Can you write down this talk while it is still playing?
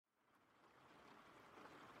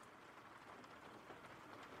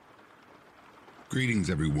Greetings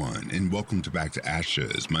everyone, and welcome to Back to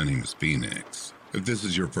Ashes. My name is Phoenix. If this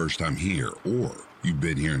is your first time here, or you've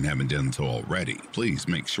been here and haven't done so already, please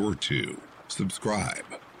make sure to subscribe,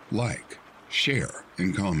 like, share,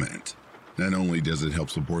 and comment. Not only does it help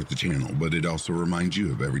support the channel, but it also reminds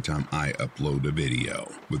you of every time I upload a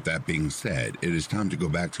video. With that being said, it is time to go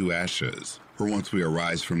back to ashes. For once we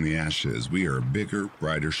arise from the ashes, we are a bigger,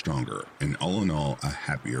 brighter, stronger, and all in all, a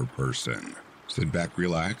happier person. Sit back,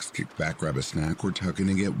 relax, kick back, grab a snack, or tuck in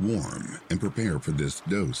and get warm, and prepare for this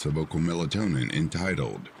dose of vocal melatonin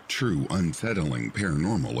entitled True Unsettling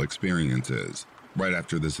Paranormal Experiences. Right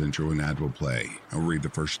after this intro, an ad will play. I'll read the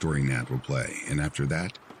first story an ad will play, and after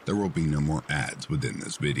that, there will be no more ads within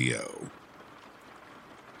this video.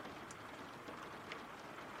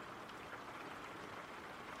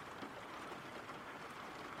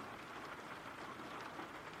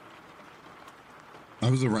 I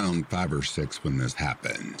was around 5 or 6 when this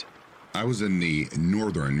happened. I was in the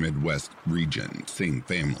northern Midwest region, seeing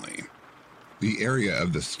family. The area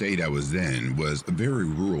of the state I was in was very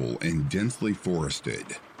rural and densely forested.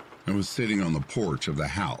 I was sitting on the porch of the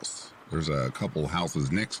house. There's a couple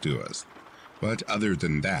houses next to us, but other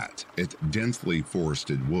than that, it's densely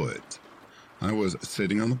forested woods. I was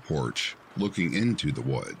sitting on the porch, looking into the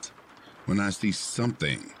woods, when I see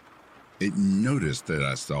something. It noticed that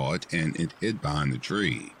I saw it, and it hid behind the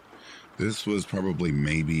tree. This was probably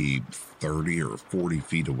maybe 30 or 40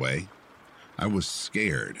 feet away. I was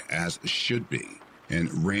scared, as should be,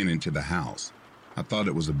 and ran into the house. I thought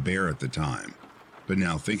it was a bear at the time, but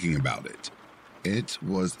now thinking about it, it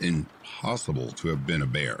was impossible to have been a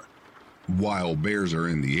bear. While bears are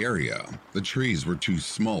in the area, the trees were too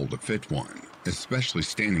small to fit one, especially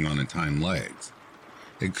standing on its hind legs.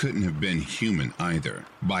 It couldn't have been human either,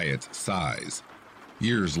 by its size.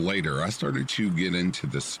 Years later, I started to get into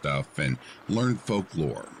this stuff and learn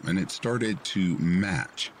folklore, and it started to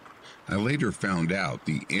match. I later found out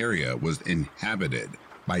the area was inhabited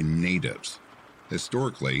by natives.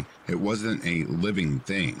 Historically, it wasn't a living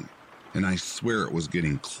thing, and I swear it was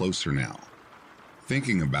getting closer now.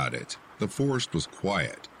 Thinking about it, the forest was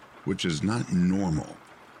quiet, which is not normal.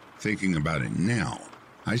 Thinking about it now,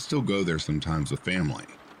 I still go there sometimes with family,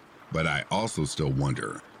 but I also still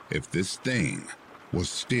wonder if this thing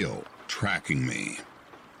was still tracking me.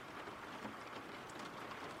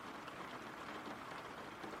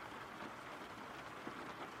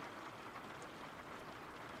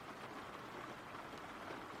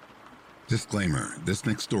 Disclaimer, this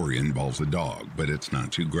next story involves a dog, but it's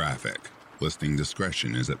not too graphic. Listening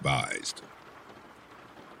discretion is advised.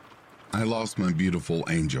 I lost my beautiful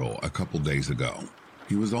angel a couple days ago.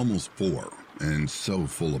 He was almost 4 and so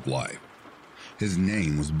full of life. His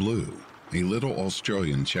name was Blue, a little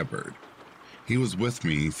Australian shepherd. He was with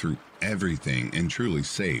me through everything and truly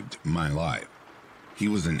saved my life. He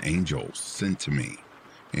was an angel sent to me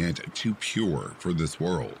and too pure for this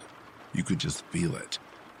world. You could just feel it.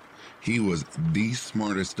 He was the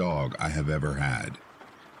smartest dog I have ever had.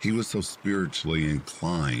 He was so spiritually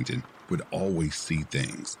inclined and would always see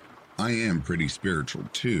things. I am pretty spiritual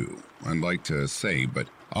too, I'd like to say, but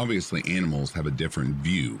obviously animals have a different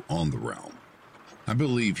view on the realm. I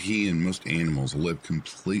believe he and most animals live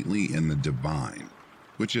completely in the divine,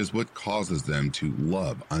 which is what causes them to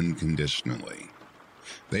love unconditionally.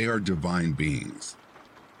 They are divine beings.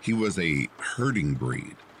 He was a herding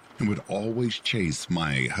breed and would always chase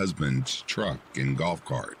my husband's truck and golf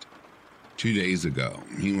cart. 2 days ago,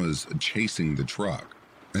 he was chasing the truck,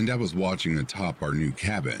 and I was watching atop our new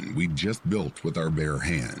cabin we just built with our bare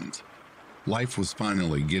hands. Life was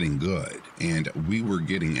finally getting good, and we were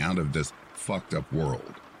getting out of this fucked up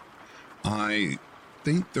world. I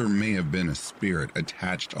think there may have been a spirit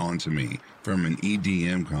attached onto me from an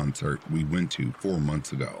EDM concert we went to 4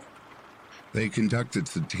 months ago. They conducted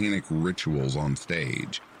satanic rituals on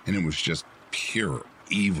stage, and it was just pure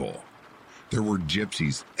evil. There were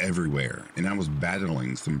gypsies everywhere, and I was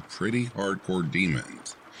battling some pretty hardcore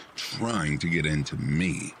demons trying to get into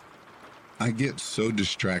me. I get so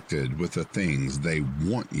distracted with the things they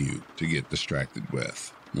want you to get distracted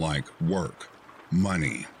with, like work,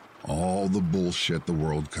 money, all the bullshit the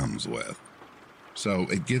world comes with. So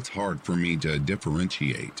it gets hard for me to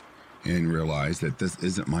differentiate and realize that this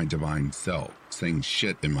isn't my divine self saying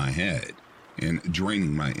shit in my head and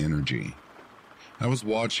draining my energy. I was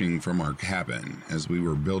watching from our cabin as we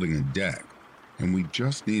were building a deck, and we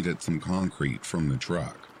just needed some concrete from the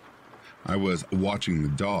truck. I was watching the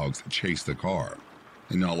dogs chase the car,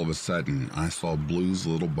 and all of a sudden I saw Blue's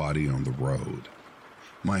little body on the road.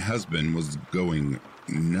 My husband was going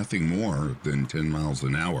nothing more than 10 miles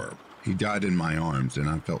an hour. He died in my arms, and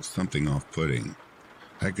I felt something off-putting.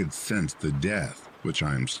 I could sense the death, which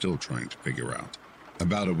I am still trying to figure out,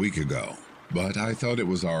 about a week ago, but I thought it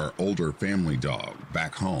was our older family dog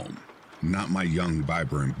back home, not my young,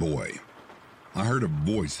 vibrant boy. I heard a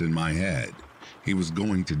voice in my head. He was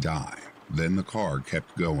going to die. Then the car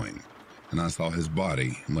kept going, and I saw his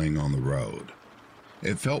body laying on the road.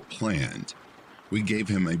 It felt planned. We gave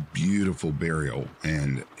him a beautiful burial,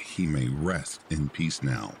 and he may rest in peace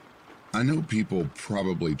now. I know people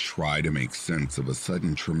probably try to make sense of a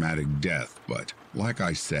sudden traumatic death, but like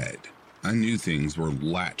I said, I knew things were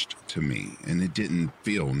latched to me, and it didn't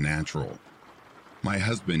feel natural. My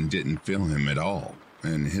husband didn't feel him at all,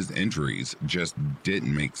 and his injuries just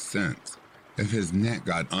didn't make sense. If his neck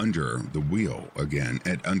got under the wheel again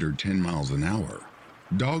at under 10 miles an hour,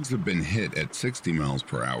 dogs have been hit at 60 miles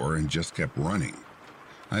per hour and just kept running.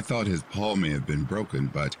 I thought his paw may have been broken,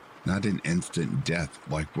 but not an instant death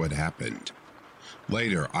like what happened.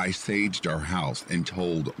 Later, I saged our house and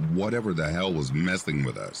told whatever the hell was messing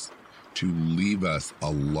with us to leave us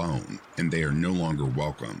alone, and they are no longer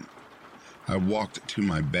welcome. I walked to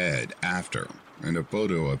my bed after, and a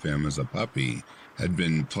photo of him as a puppy had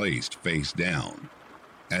been placed face down,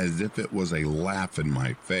 as if it was a laugh in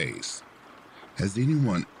my face. Has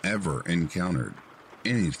anyone ever encountered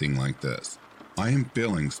anything like this? I am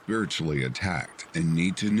feeling spiritually attacked and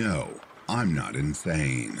need to know I'm not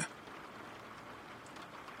insane.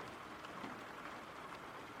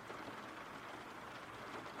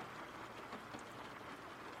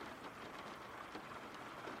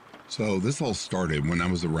 So this all started when I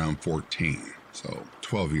was around 14, so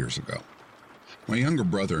 12 years ago. My younger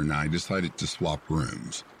brother and I decided to swap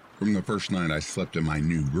rooms. From the first night I slept in my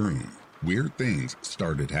new room, weird things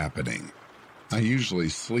started happening. I usually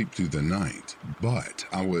sleep through the night, but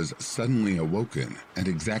I was suddenly awoken at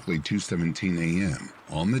exactly 2:17 a.m.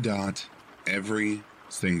 on the dot every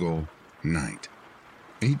single night.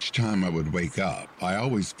 Each time I would wake up, I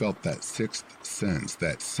always felt that sixth sense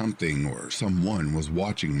that something or someone was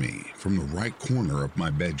watching me from the right corner of my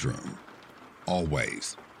bedroom.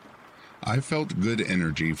 Always. I felt good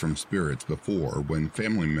energy from spirits before when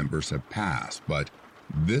family members have passed, but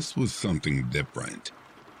this was something different.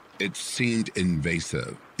 It seemed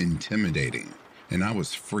invasive, intimidating, and I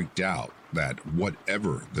was freaked out that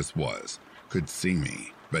whatever this was could see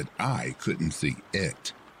me, but I couldn't see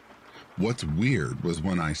it. What's weird was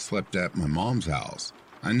when I slept at my mom's house,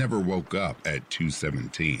 I never woke up at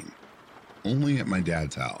 2:17, only at my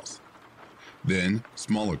dad's house. Then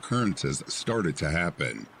small occurrences started to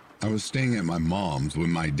happen. I was staying at my mom's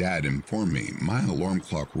when my dad informed me my alarm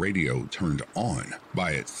clock radio turned on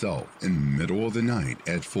by itself in the middle of the night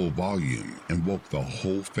at full volume and woke the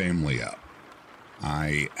whole family up.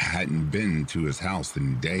 I hadn't been to his house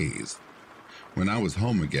in days. When I was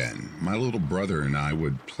home again, my little brother and I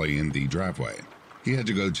would play in the driveway. He had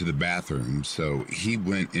to go to the bathroom, so he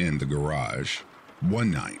went in the garage.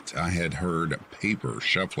 One night, I had heard paper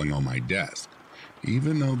shuffling on my desk,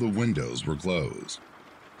 even though the windows were closed.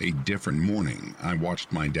 A different morning, I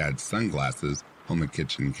watched my dad's sunglasses on the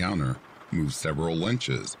kitchen counter move several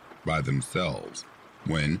inches by themselves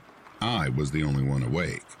when I was the only one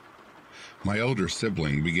awake. My older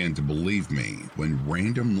sibling began to believe me when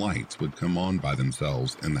random lights would come on by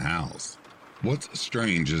themselves in the house. What's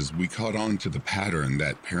strange is we caught on to the pattern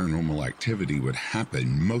that paranormal activity would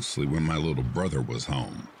happen mostly when my little brother was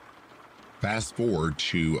home. Fast forward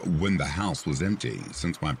to when the house was empty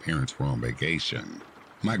since my parents were on vacation.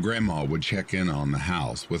 My grandma would check in on the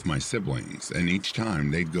house with my siblings, and each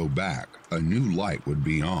time they'd go back, a new light would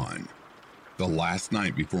be on. The last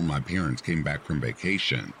night before my parents came back from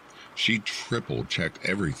vacation, she triple-checked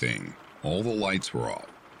everything. All the lights were off.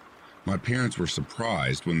 My parents were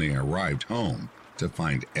surprised when they arrived home to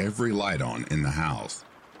find every light on in the house.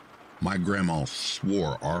 My grandma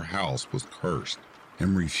swore our house was cursed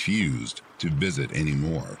and refused to visit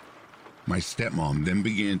anymore. My stepmom then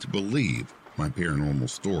began to believe my paranormal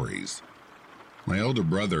stories. My older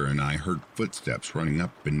brother and I heard footsteps running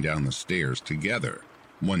up and down the stairs together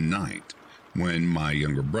one night when my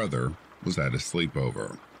younger brother was at a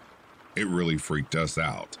sleepover. It really freaked us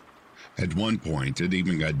out. At one point, it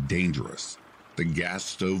even got dangerous. The gas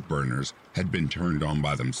stove burners had been turned on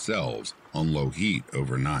by themselves on low heat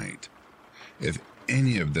overnight. If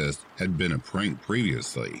any of this had been a prank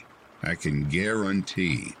previously, I can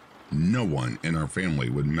guarantee no one in our family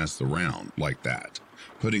would mess around like that,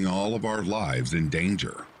 putting all of our lives in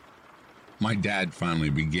danger. My dad finally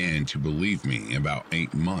began to believe me about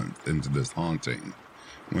 8 months into this haunting,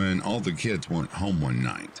 when all the kids weren't home one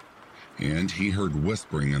night, and he heard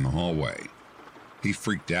whispering in the hallway. He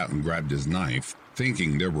freaked out and grabbed his knife,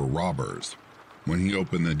 thinking there were robbers. When he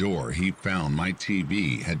opened the door, he found my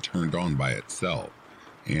TV had turned on by itself,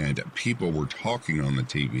 and people were talking on the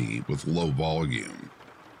TV with low volume.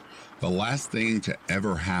 The last thing to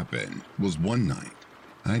ever happen was one night.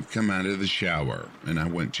 I'd come out of the shower, and I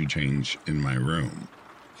went to change in my room.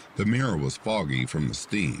 The mirror was foggy from the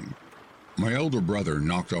steam. My older brother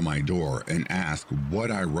knocked on my door and asked what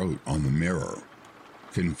I wrote on the mirror.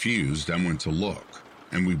 Confused, I went to look,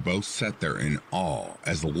 and we both sat there in awe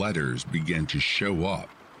as letters began to show up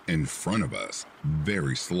in front of us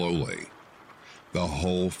very slowly. The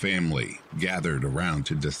whole family gathered around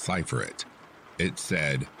to decipher it. It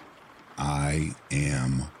said, "I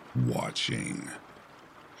am watching."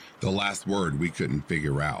 The last word we couldn't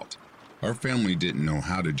figure out. Our family didn't know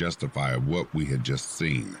how to justify what we had just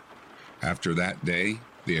seen. After that day,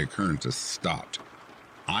 the occurrences stopped.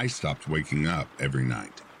 I stopped waking up every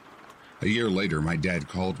night. A year later, my dad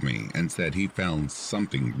called me and said he found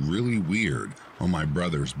something really weird on my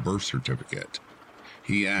brother's birth certificate.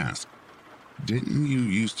 He asked, "Didn't you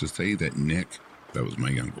used to say that Nick," that was my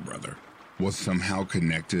younger brother, "was somehow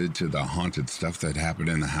connected to the haunted stuff that happened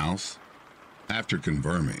in the house?" After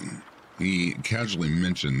confirming, he casually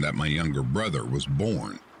mentioned that my younger brother was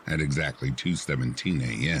born at exactly 2:17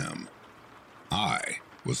 a.m. I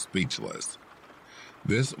was speechless.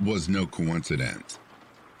 This was no coincidence.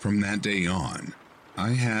 From that day on,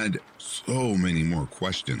 I had so many more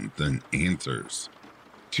questions than answers.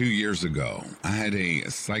 2 years ago, I had a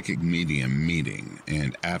psychic medium meeting,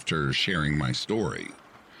 and after sharing my story,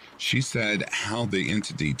 she said how the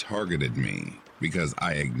entity targeted me because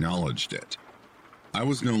I acknowledged it. I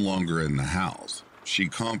was no longer in the house. She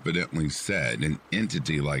confidently said an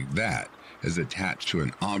entity like that is attached to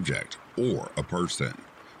an object or a person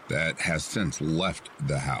that has since left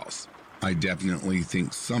the house. I definitely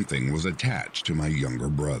think something was attached to my younger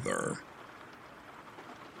brother.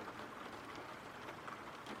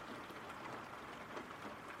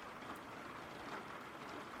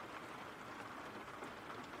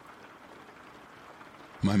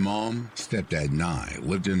 My mom, stepdad, and I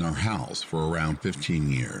lived in our house for around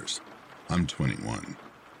 15 years. I'm 21.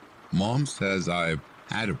 Mom says I've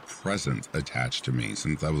had a presence attached to me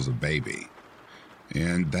since I was a baby.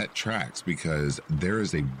 And that tracks because there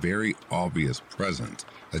is a very obvious presence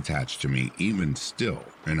attached to me even still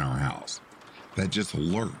in our house that just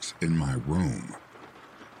lurks in my room.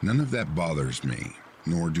 None of that bothers me,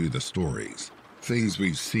 nor do the stories. Things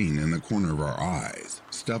we've seen in the corner of our eyes,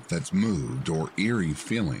 stuff that's moved, or eerie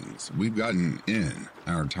feelings we've gotten in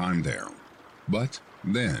our time there. But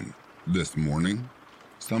then, this morning,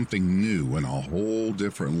 something new and a whole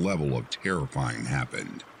different level of terrifying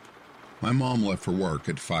happened. My mom left for work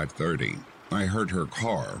at 5:30. I heard her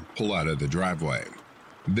car pull out of the driveway.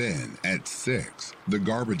 Then, at 6, the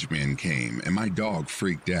garbage man came and my dog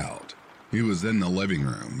freaked out. He was in the living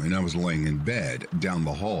room, and I was laying in bed down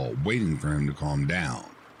the hall waiting for him to calm down.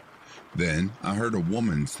 Then I heard a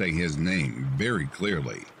woman say his name very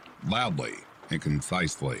clearly, loudly, and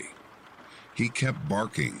concisely. He kept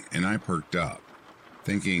barking, and I perked up,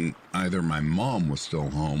 thinking either my mom was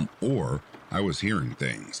still home or I was hearing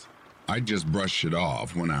things. I just brushed it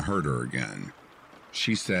off when I heard her again.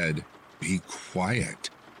 She said, "Be quiet."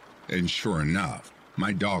 And sure enough,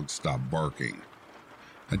 my dog stopped barking.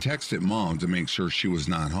 I texted Mom to make sure she was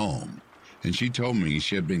not home, and she told me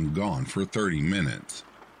she had been gone for 30 minutes,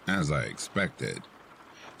 as I expected.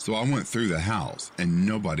 So I went through the house, and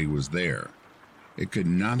nobody was there. It could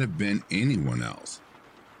not have been anyone else.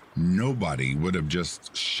 Nobody would have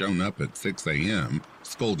just shown up at 6 a.m.,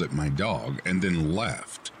 scolded my dog, and then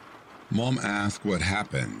left. Mom asked what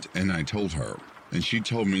happened, and I told her, and she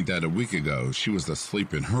told me that a week ago she was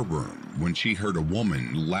asleep in her room when she heard a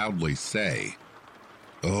woman loudly say,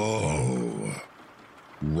 "Oh,"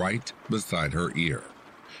 right beside her ear,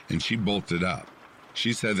 and she bolted up.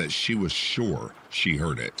 She said that she was sure she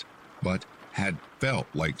heard it, but had felt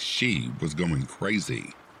like she was going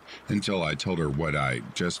crazy, until I told her what I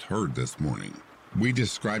just heard this morning. We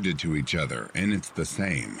described it to each other, and it's the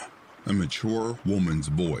same. A mature woman's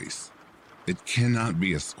voice. It cannot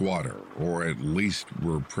be a squatter, or at least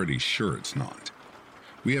we're pretty sure it's not.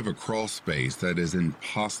 We have a crawl space that is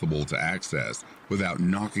impossible to access without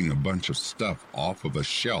knocking a bunch of stuff off of a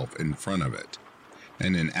shelf in front of it,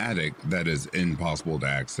 and an attic that is impossible to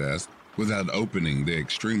access without opening the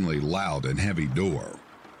extremely loud and heavy door.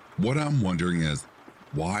 What I'm wondering is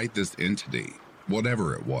why this entity,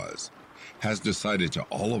 whatever it was, has decided to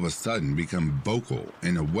all of a sudden become vocal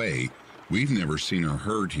in a way we've never seen or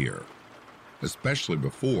heard here, especially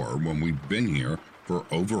before when we've been here for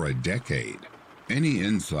over a decade. Any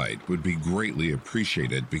insight would be greatly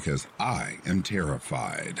appreciated because I am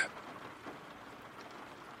terrified.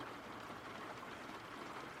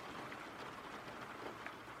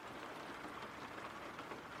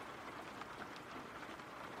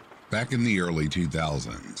 Back in the early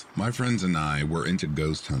 2000s, my friends and I were into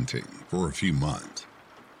ghost hunting for a few months.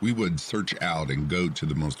 We would search out and go to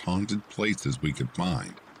the most haunted places we could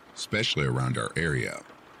find, especially around our area.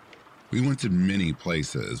 We went to many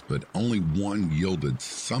places, but only one yielded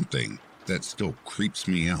something that still creeps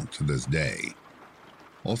me out to this day.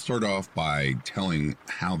 I'll start off by telling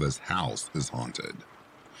how this house is haunted.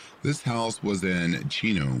 This house was in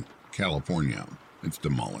Chino, California. It's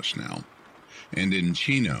demolished now. And in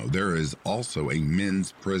Chino, there is also a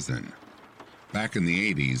men's prison. Back in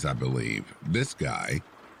the 80s, I believe, this guy,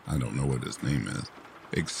 I don't know what his name is,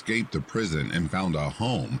 escaped the prison and found a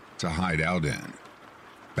home to hide out in.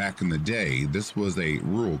 Back in the day, this was a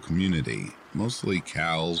rural community, mostly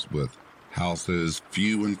cows with houses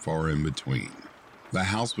few and far in between. The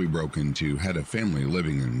house we broke into had a family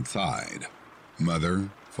living inside. Mother,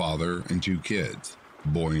 father, and 2 kids, a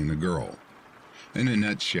boy and a girl. In a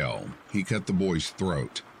nutshell, he cut the boy's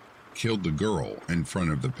throat, killed the girl in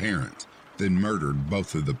front of the parents, then murdered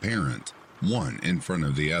both of the parents, one in front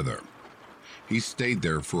of the other. He stayed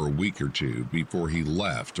there for a week or 2 before he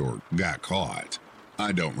left or got caught.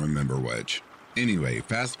 I don't remember which. Anyway,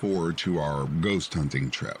 fast forward to our ghost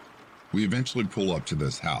hunting trip. We eventually pull up to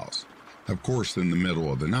this house, of course in the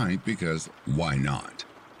middle of the night because why not?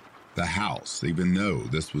 The house, even though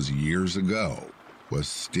this was years ago, was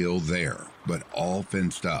still there, but all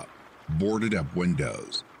fenced up, boarded up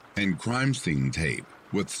windows, and crime scene tape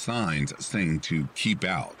with signs saying to keep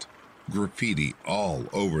out, graffiti all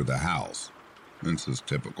over the house. This is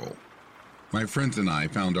typical. My friends and I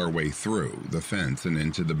found our way through the fence and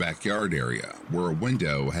into the backyard area where a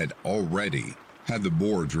window had already had the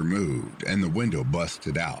boards removed and the window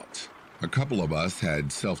busted out. A couple of us had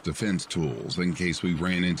self-defense tools in case we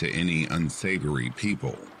ran into any unsavory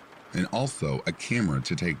people, and also a camera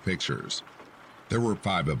to take pictures. There were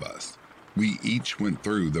 5 of us. We each went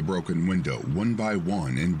through the broken window one by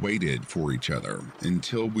one and waited for each other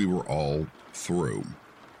until we were all through.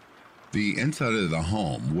 The inside of the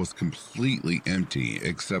home was completely empty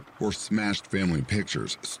except for smashed family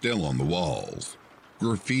pictures still on the walls.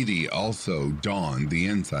 Graffiti also donned the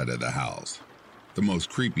inside of the house. The most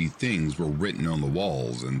creepy things were written on the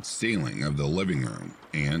walls and ceiling of the living room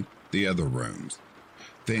and the other rooms.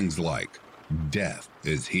 Things like, "Death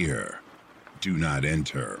is here," "Do not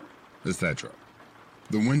enter," etc.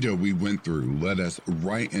 The window we went through led us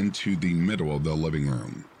right into the middle of the living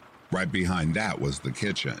room. Right behind that was the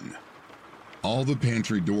kitchen. All the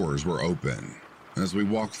pantry doors were open. As we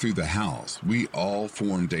walked through the house, we all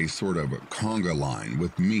formed a sort of conga line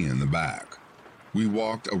with me in the back. We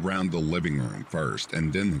walked around the living room first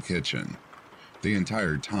and then the kitchen. The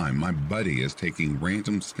entire time, my buddy is taking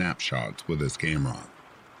random snapshots with his camera.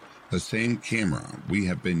 The same camera we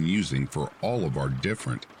have been using for all of our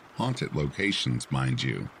different haunted locations, mind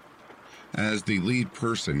you. As the lead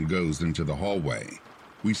person goes into the hallway,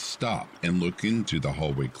 we stop and look into the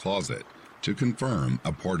hallway closet to confirm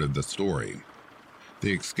a part of the story.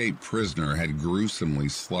 The escaped prisoner had gruesomely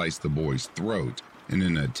sliced the boy's throat in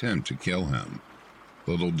an attempt to kill him.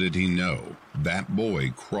 Little did he know, that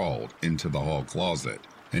boy crawled into the hall closet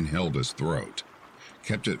and held his throat,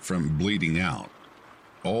 kept it from bleeding out,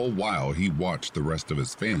 all while he watched the rest of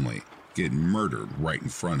his family get murdered right in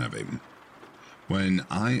front of him. When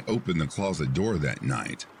I opened the closet door that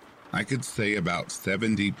night, I could say about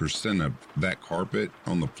 70% of that carpet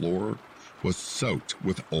on the floor was soaked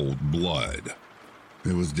with old blood.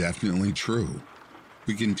 It was definitely true.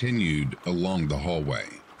 We continued along the hallway,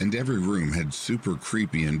 and every room had super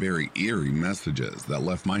creepy and very eerie messages that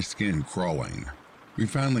left my skin crawling. We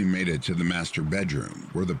finally made it to the master bedroom,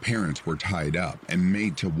 where the parents were tied up and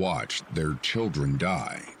made to watch their children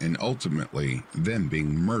die, and ultimately them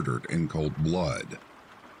being murdered in cold blood.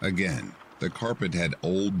 Again, the carpet had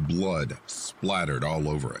old blood splattered all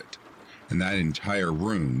over it, and that entire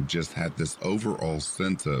room just had this overall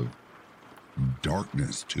sense of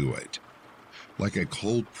darkness to it, like a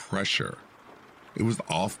cold pressure. It was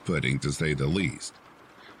off-putting to say the least.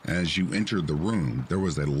 As you entered the room, there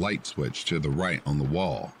was a light switch to the right on the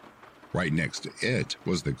wall. Right next to it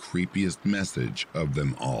was the creepiest message of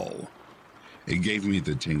them all. It gave me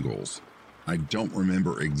the tingles. I don't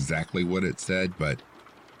remember exactly what it said, but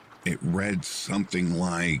it read something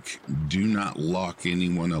like, "Do not lock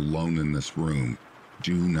anyone alone in this room.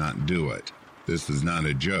 Do not do it. This is not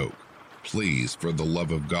a joke. Please, for the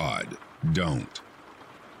love of God, don't."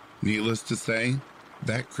 Needless to say,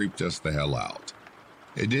 that creeped us the hell out.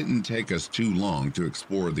 It didn't take us too long to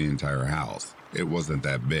explore the entire house. It wasn't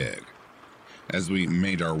that big. As we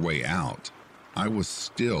made our way out, I was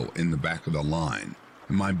still in the back of the line,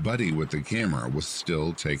 and my buddy with the camera was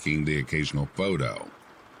still taking the occasional photo.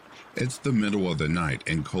 It's the middle of the night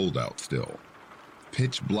and cold out still.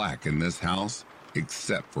 Pitch black in this house,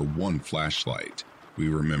 except for one flashlight we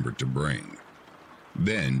remembered to bring.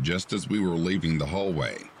 Then, just as we were leaving the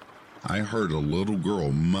hallway, I heard a little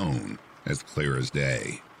girl moan as clear as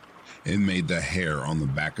day. It made the hair on the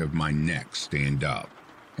back of my neck stand up,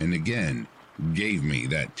 and again gave me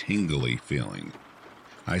that tingly feeling.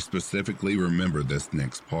 I specifically remember this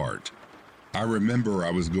next part. I remember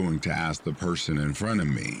I was going to ask the person in front of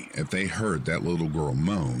me if they heard that little girl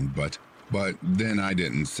moan, but then I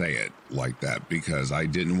didn't say it like that because I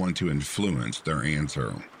didn't want to influence their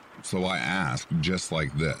answer. So I asked just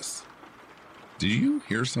like this. "Did you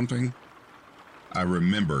hear something?" I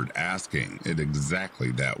remembered asking it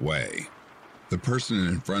exactly that way. The person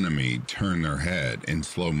in front of me turned their head in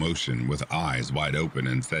slow motion with eyes wide open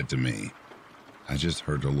and said to me, "I just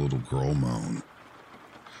heard a little girl moan."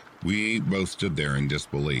 We both stood there in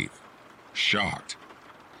disbelief, shocked.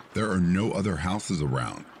 There are no other houses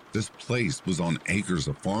around. This place was on acres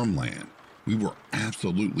of farmland. We were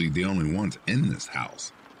absolutely the only ones in this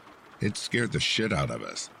house. It scared the shit out of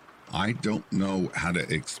us. I don't know how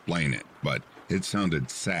to explain it, but it sounded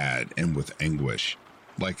sad and with anguish,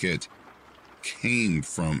 like it came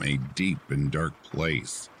from a deep and dark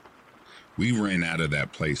place. We ran out of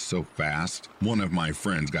that place so fast, one of my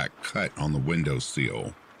friends got cut on the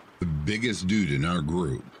windowsill. The biggest dude in our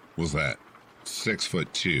group was that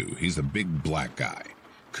 6'2". He's a big black guy.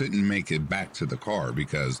 Couldn't make it back to the car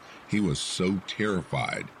because he was so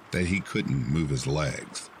terrified that he couldn't move his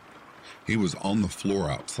legs. He was on the floor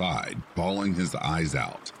outside, bawling his eyes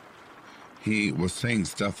out. He was saying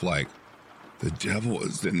stuff like, "The devil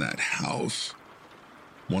is in that house."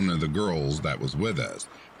 One of the girls that was with us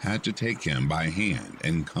had to take him by hand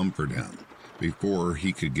and comfort him before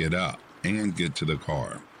he could get up and get to the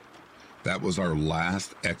car. That was our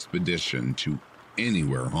last expedition to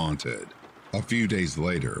anywhere haunted. A few days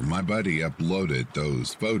later, my buddy uploaded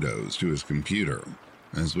those photos to his computer.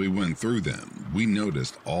 As we went through them, we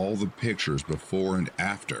noticed all the pictures before and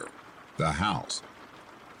after the house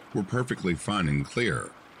were perfectly fine and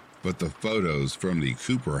clear, but the photos from the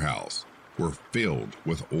Cooper house were filled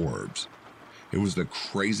with orbs. It was the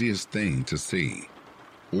craziest thing to see.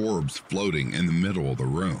 Orbs floating in the middle of the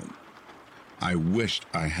room. I wished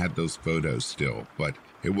I had those photos still, but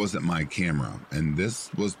it wasn't my camera, and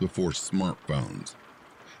this was before smartphones.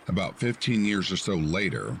 About 15 years or so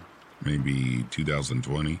later, maybe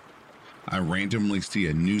 2020, I randomly see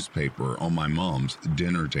a newspaper on my mom's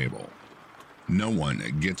dinner table. No one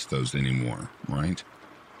gets those anymore, right?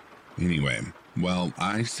 Anyway, well,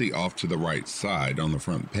 I see off to the right side on the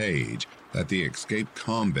front page that the escaped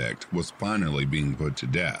convict was finally being put to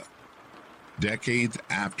death. Decades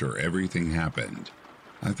after everything happened,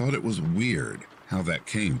 I thought it was weird how that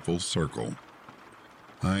came full circle.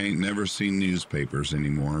 I ain't never seen newspapers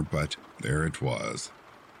anymore, but there it was.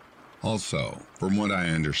 Also, from what I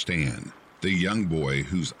understand, the young boy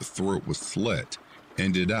whose throat was slit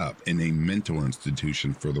ended up in a mental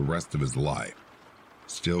institution for the rest of his life.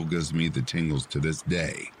 Still gives me the tingles to this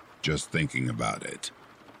day, just thinking about it.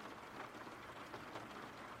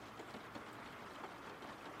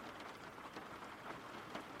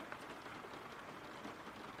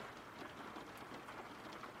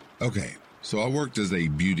 Okay, so I worked as a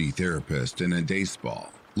beauty therapist in a day spa,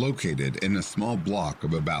 located in a small block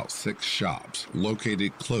of about 6 shops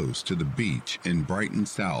located close to the beach in Brighton,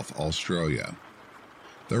 South Australia.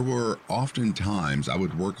 There were often times I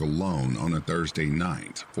would work alone on a Thursday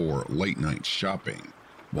night for late night shopping,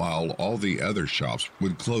 while all the other shops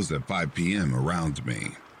would close at 5 p.m. around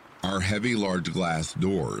me. Our heavy large glass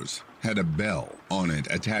doors had a bell on it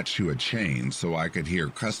attached to a chain so I could hear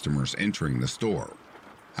customers entering the store.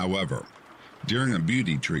 However, during a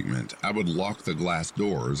beauty treatment, I would lock the glass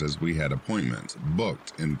doors as we had appointments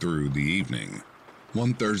booked in through the evening.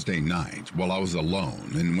 One Thursday night, while I was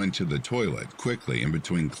alone and went to the toilet quickly in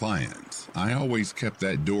between clients, I always kept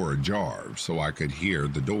that door ajar so I could hear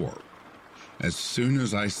the door. As soon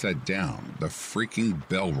as I sat down, the freaking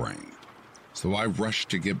bell rang. So I rushed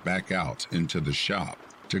to get back out into the shop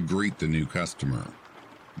to greet the new customer.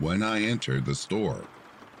 When I entered the store,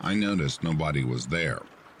 I noticed nobody was there.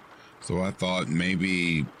 So I thought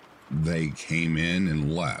maybe they came in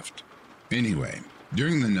and left. Anyway,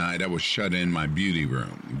 during the night I was shut in my beauty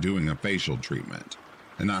room doing a facial treatment,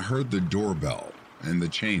 and I heard the doorbell and the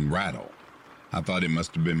chain rattle. I thought it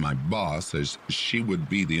must have been my boss, as she would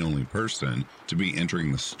be the only person to be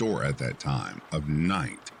entering the store at that time of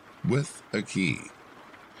night with a key.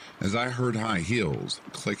 As I heard high heels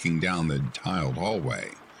clicking down the tiled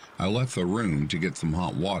hallway, I left the room to get some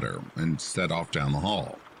hot water and set off down the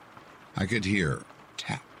hall. I could hear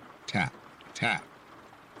tap, tap, tap,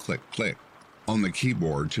 click, click on the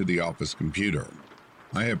keyboard to the office computer.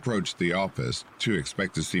 I approached the office to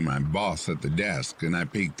expect to see my boss at the desk, and I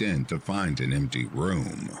peeked in to find an empty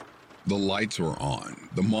room. The lights were on.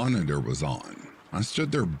 The monitor was on. I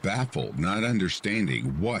stood there baffled, not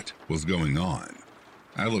understanding what was going on.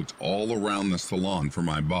 I looked all around the salon for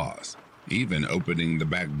my boss, even opening the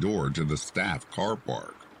back door to the staff car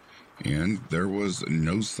park, and there was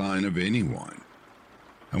no sign of anyone.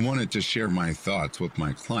 I wanted to share my thoughts with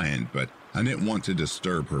my client, but I didn't want to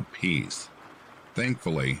disturb her peace.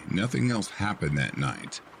 Thankfully, nothing else happened that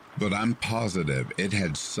night, but I'm positive it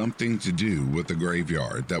had something to do with the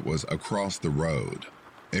graveyard that was across the road.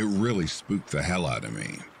 It really spooked the hell out of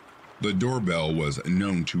me. The doorbell was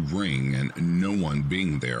known to ring and no one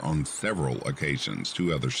being there on several occasions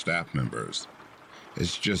to other staff members.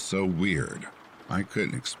 It's just so weird. I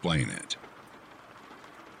couldn't explain it.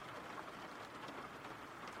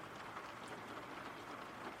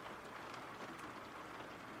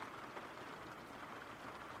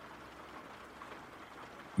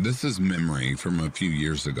 This is memory from a few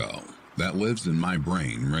years ago that lives in my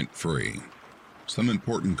brain rent-free. Some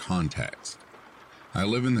important context. I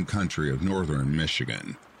live in the country of northern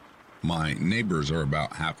Michigan. My neighbors are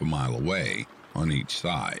about half a mile away on each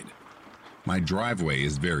side. My driveway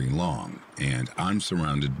is very long, and I'm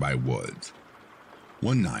surrounded by woods.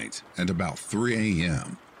 One night, at about 3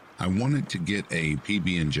 a.m., I wanted to get a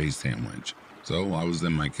PB&J sandwich, so I was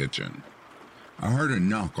in my kitchen. I heard a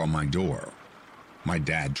knock on my door. My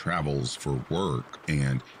dad travels for work,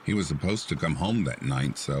 and he was supposed to come home that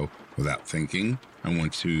night, so without thinking, I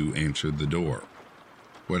went to answer the door.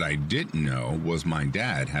 What I didn't know was my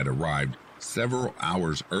dad had arrived several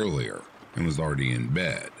hours earlier and was already in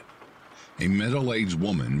bed. A middle-aged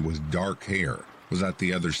woman with dark hair was at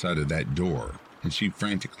the other side of that door, and she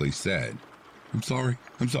frantically said, "I'm sorry,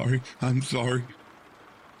 I'm sorry, I'm sorry."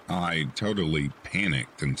 I totally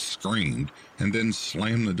panicked and screamed, and then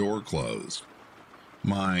slammed the door closed.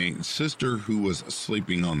 My sister, who was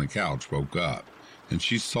sleeping on the couch, woke up, and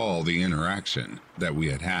she saw the interaction that we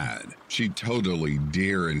had had. She totally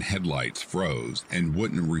deer in headlights froze and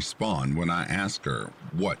wouldn't respond when I asked her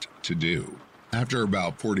what to do. After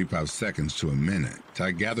about 45 seconds to a minute, I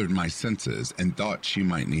gathered my senses and thought she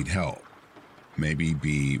might need help, maybe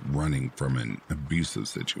be running from an abusive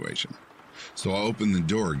situation. So I opened the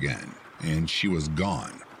door again, and she was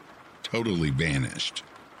gone, totally vanished.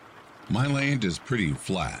 My land is pretty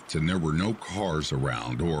flat, and there were no cars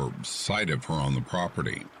around or sight of her on the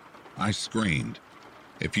property. I screamed,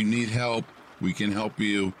 "If you need help, we can help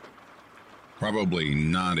you." Probably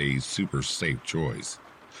not a super safe choice,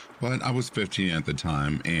 but I was 15 at the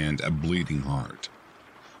time and a bleeding heart.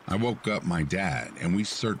 I woke up my dad, and we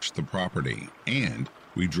searched the property, and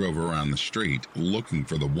we drove around the street looking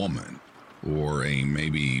for the woman, or a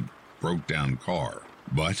maybe broke-down car,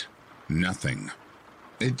 but nothing.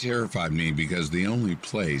 It terrified me because the only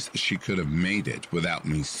place she could have made it without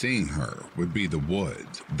me seeing her would be the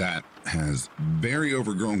woods that has very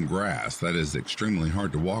overgrown grass that is extremely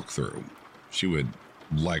hard to walk through. She would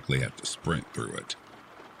likely have to sprint through it.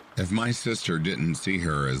 If my sister didn't see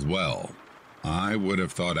her as well, I would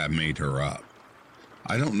have thought I made her up.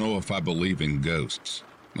 I don't know if I believe in ghosts.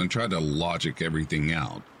 I try to logic everything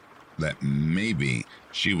out, that maybe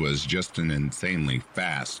she was just an insanely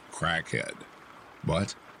fast crackhead.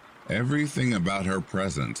 But everything about her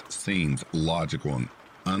presence seems logical and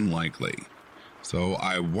unlikely, so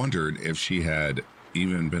I wondered if she had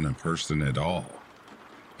even been a person at all.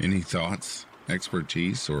 Any thoughts,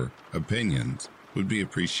 expertise, or opinions would be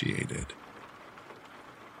appreciated.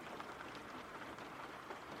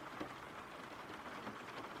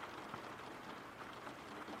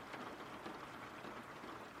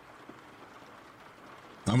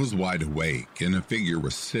 I was wide awake, and a figure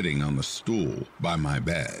was sitting on the stool by my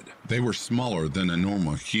bed. They were smaller than a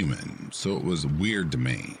normal human, so it was weird to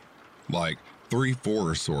me. Like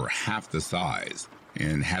 3/4 or half the size,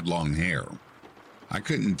 and had long hair. I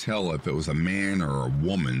couldn't tell if it was a man or a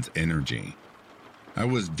woman's energy. I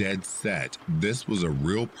was dead set this was a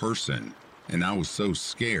real person, and I was so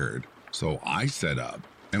scared, so I sat up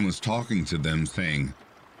and was talking to them saying,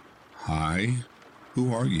 "Hi,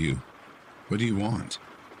 who are you? What do you want?"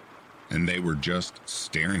 And they were just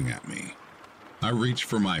staring at me. I reached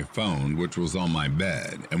for my phone, which was on my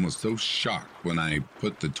bed, and was so shocked when I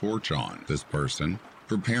put the torch on this person,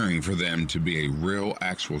 preparing for them to be a real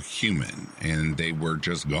actual human, and they were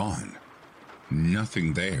just gone.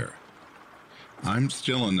 Nothing there. I'm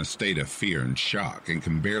still in a state of fear and shock and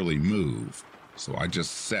can barely move, so I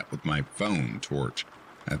just sat with my phone torch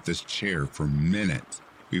at this chair for minutes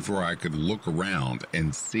before I could look around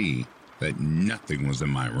and see that nothing was in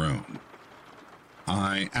my room.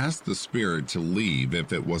 I asked the spirit to leave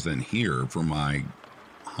if it wasn't here for my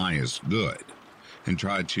highest good, and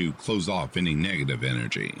tried to close off any negative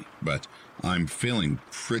energy, but I'm feeling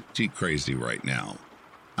pretty crazy right now.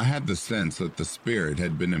 I had the sense that the spirit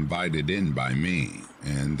had been invited in by me,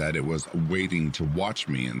 and that it was waiting to watch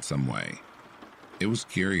me in some way. It was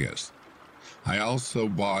curious. I also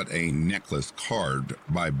bought a necklace carved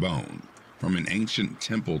by bone from an ancient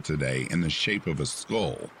temple today in the shape of a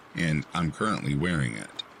skull, and I'm currently wearing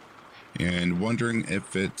it, and wondering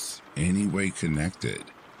if it's any way connected.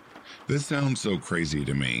 This sounds so crazy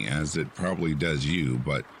to me, as it probably does you,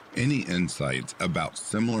 but any insights about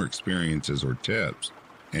similar experiences or tips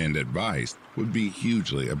and advice would be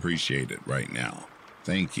hugely appreciated right now.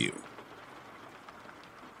 Thank you.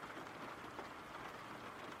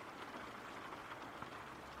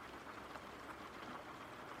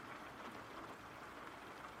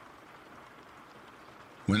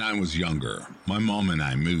 When I was younger, my mom and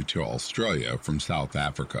I moved to Australia from South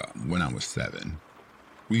Africa when I was 7.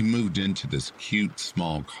 We moved into this cute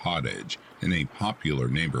small cottage in a popular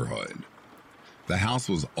neighborhood. The house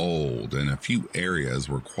was old and a few areas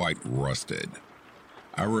were quite rusted.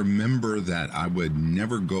 I remember that I would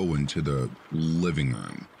never go into the living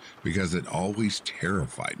room because it always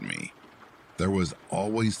terrified me. There was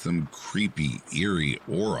always some creepy, eerie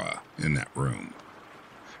aura in that room.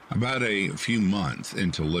 About a few months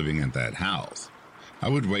into living at that house, I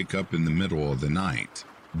would wake up in the middle of the night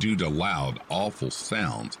due to loud, awful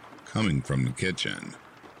sounds coming from the kitchen.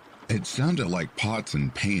 It sounded like pots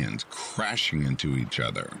and pans crashing into each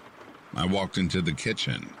other. I walked into the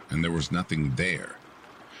kitchen and there was nothing there,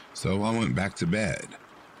 so I went back to bed.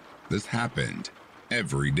 This happened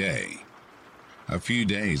every day. A few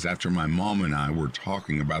days after my mom and I were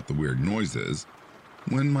talking about the weird noises,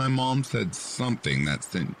 when my mom said something that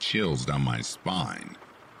sent chills down my spine.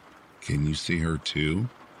 "Can you see her too?"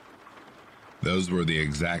 Those were the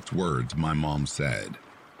exact words my mom said.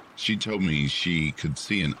 She told me she could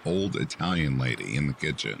see an old Italian lady in the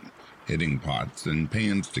kitchen, hitting pots and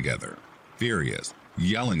pans together, furious,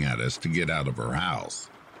 yelling at us to get out of her house.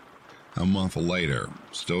 A month later,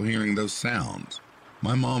 still hearing those sounds,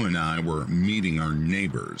 my mom and I were meeting our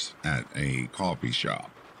neighbors at a coffee shop.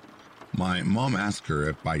 My mom asked her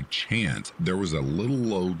if by chance there was a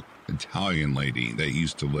little old Italian lady that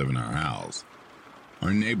used to live in our house.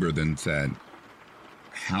 Our neighbor then said,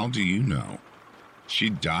 "How do you know? She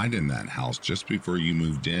died in that house just before you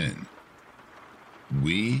moved in."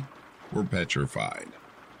 We were petrified.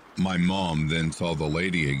 My mom then saw the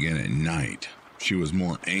lady again at night. She was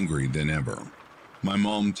more angry than ever. My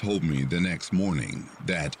mom told me the next morning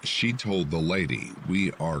that she told the lady,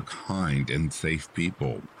 "We are kind and safe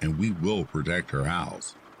people, and we will protect her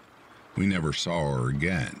house." We never saw her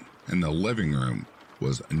again, and the living room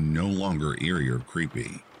was no longer eerie or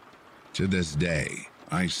creepy. To this day,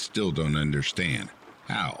 I still don't understand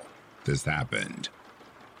how this happened.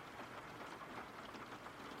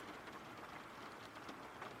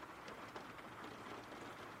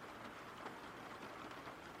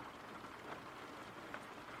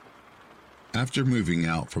 After moving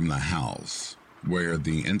out from the house where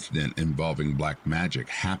the incident involving black magic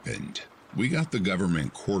happened, we got the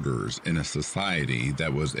government quarters in a society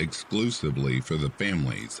that was exclusively for the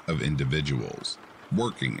families of individuals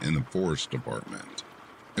working in the forest department.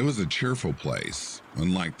 It was a cheerful place,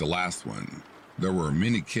 unlike the last one. There were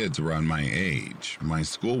many kids around my age, my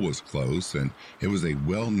school was close, and it was a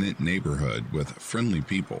well-knit neighborhood with friendly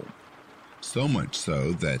people. So much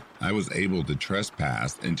so that I was able to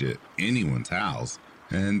trespass into anyone's house,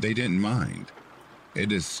 and they didn't mind.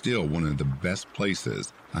 It is still one of the best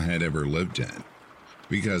places I had ever lived in,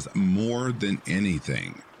 because more than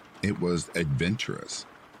anything, it was adventurous.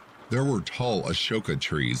 There were tall Ashoka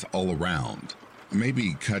trees all around,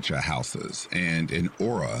 maybe Kacha houses, and an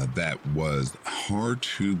aura that was hard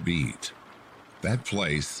to beat. That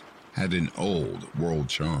place had an old world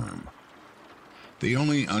charm. The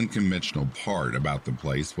only unconventional part about the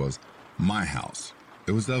place was my house.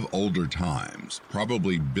 It was of older times,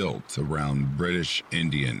 probably built around British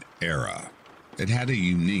Indian era. It had a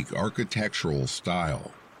unique architectural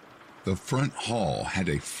style. The front hall had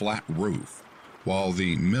a flat roof, while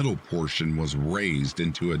the middle portion was raised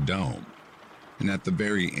into a dome. And at the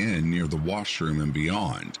very end, near the washroom and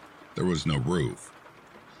beyond, there was no roof.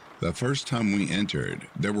 The first time we entered,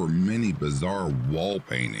 there were many bizarre wall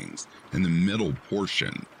paintings in the middle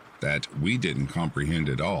portion that we didn't comprehend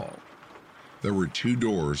at all. There were 2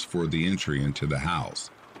 doors for the entry into the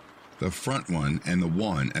house, the front one and the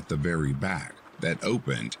one at the very back that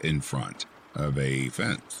opened in front of a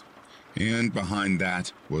fence, and behind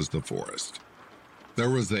that was the forest. There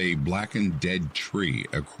was a blackened dead tree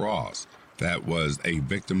across that was a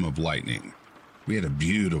victim of lightning. We had a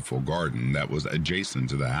beautiful garden that was adjacent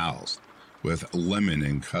to the house, with lemon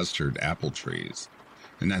and custard apple trees,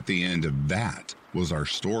 and at the end of that was our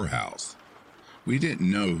storehouse. We didn't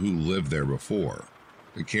know who lived there before.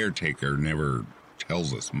 The caretaker never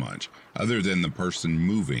tells us much, other than the person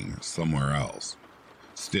moving somewhere else.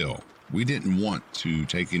 Still, we didn't want to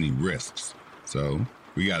take any risks, so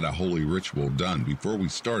we got a holy ritual done before we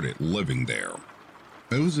started living there.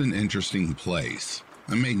 It was an interesting place.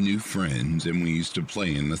 I made new friends, and we used to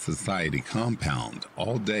play in the society compound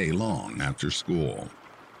all day long after school.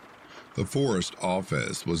 The forest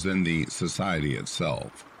office was in the society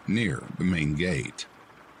itself, near the main gate.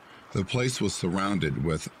 The place was surrounded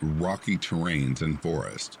with rocky terrains and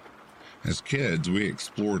forest. As kids, we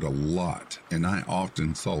explored a lot, and I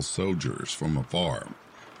often saw soldiers from afar,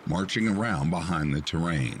 marching around behind the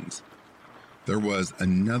terrains. There was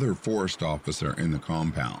another forest officer in the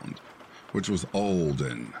compound, which was old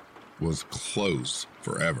and was closed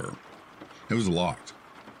forever. It was locked.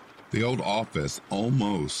 The old office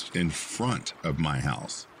almost in front of my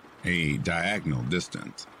house, a diagonal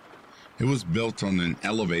distance. It was built on an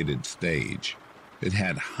elevated stage. It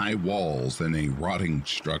had high walls and a rotting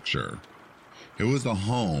structure. It was a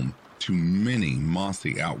home to many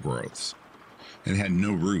mossy outgrowths. It had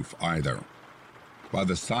no roof either. By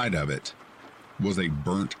the side of it was a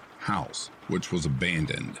burnt house, which was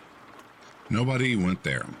abandoned. Nobody went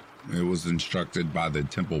there. It was instructed by the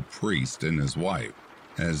temple priest and his wife,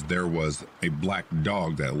 as there was a black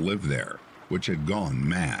dog that lived there, which had gone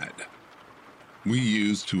mad. We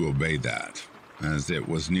used to obey that, as it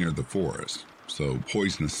was near the forest, so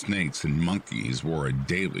poisonous snakes and monkeys were a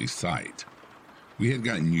daily sight. We had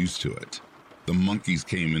gotten used to it. The monkeys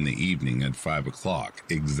came in the evening at 5 o'clock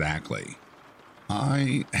exactly.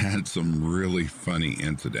 I had some really funny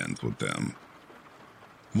incidents with them.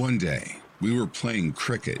 One day, we were playing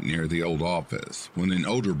cricket near the old office when an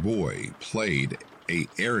older boy played an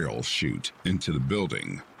aerial shoot into the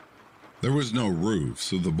building. There was no roof,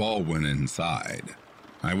 so the ball went inside.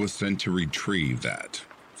 I was sent to retrieve that,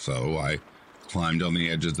 so I climbed on the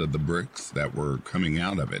edges of the bricks that were coming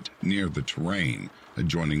out of it near the terrain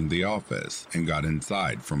adjoining the office and got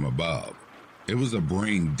inside from above. It was a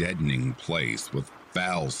brain-deadening place with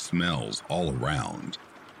foul smells all around.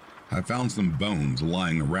 I found some bones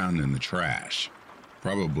lying around in the trash,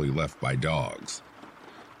 probably left by dogs.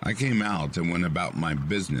 I came out and went about my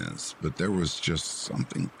business, but there was just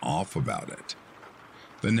something off about it.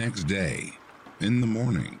 The next day, in the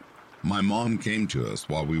morning, my mom came to us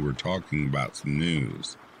while we were talking about some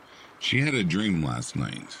news. She had a dream last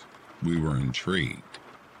night. We were intrigued.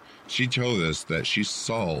 She told us that she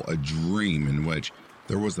saw a dream in which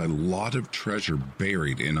there was a lot of treasure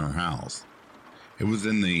buried in our house. It was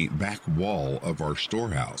in the back wall of our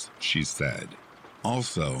storehouse, she said.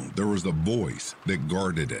 Also, there was a voice that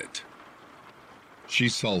guarded it. She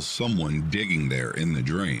saw someone digging there in the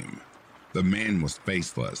dream. The man was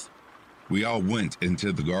faceless. We all went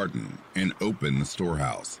into the garden and opened the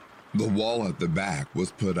storehouse. The wall at the back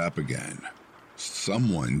was put up again.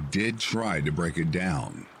 Someone did try to break it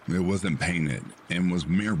down. It wasn't painted and was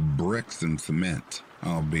mere bricks and cement,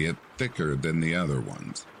 albeit thicker than the other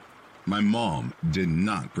ones. My mom did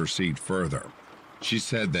not proceed further. She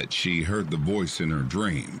said that she heard the voice in her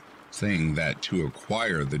dream, saying that to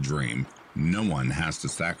acquire the dream, no one has to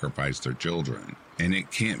sacrifice their children, and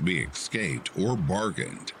it can't be escaped or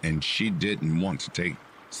bargained, and she didn't want to take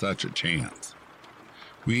such a chance.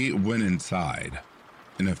 We went inside.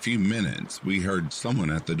 In a few minutes, we heard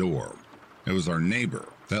someone at the door. It was our neighbor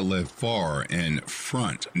that lived far in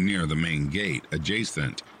front near the main gate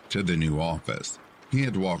adjacent to the new office. He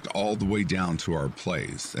had walked all the way down to our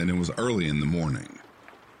place, and it was early in the morning.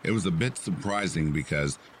 It was a bit surprising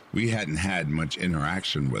because we hadn't had much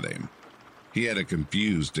interaction with him. He had a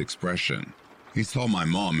confused expression. He saw my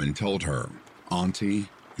mom and told her, "Auntie,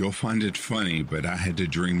 you'll find it funny, but I had a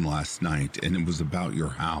dream last night, and it was about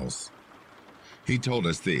your house." He told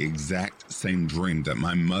us the exact same dream that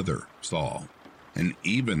my mother saw, and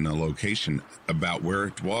even the location about where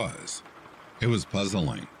it was. It was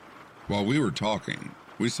puzzling. While we were talking,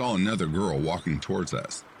 we saw another girl walking towards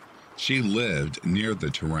us. She lived near the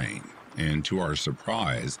terrain, and to our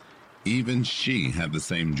surprise, even she had the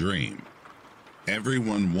same dream.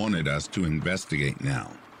 Everyone wanted us to investigate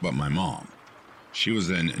now, but my mom. She was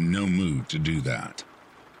in no mood to do that.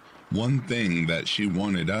 One thing that she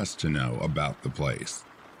wanted us to know about the place.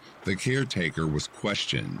 The caretaker was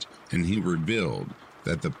questioned, and he revealed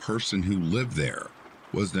that the person who lived there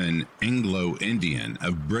was an Anglo-Indian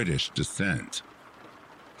of British descent.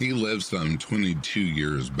 He lived some 22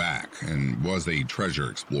 years back and was a treasure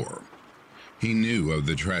explorer. He knew of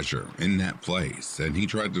the treasure in that place and he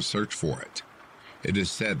tried to search for it. It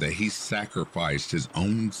is said that he sacrificed his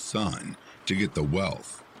own son to get the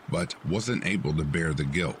wealth, but wasn't able to bear the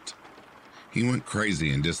guilt. He went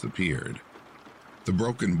crazy and disappeared. The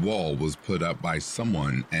broken wall was put up by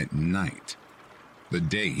someone at night, the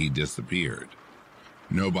day he disappeared.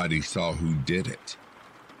 Nobody saw who did it.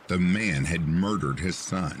 The man had murdered his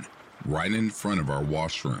son right in front of our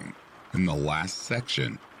washroom in the last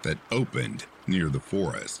section that opened near the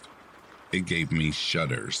forest. It gave me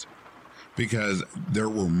shudders because there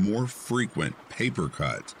were more frequent paper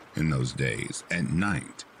cuts in those days at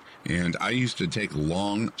night, and I used to take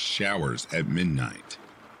long showers at midnight.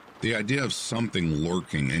 The idea of something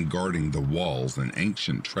lurking and guarding the walls and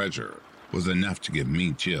ancient treasure was enough to give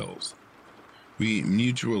me chills. We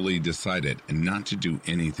mutually decided not to do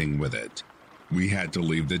anything with it. We had to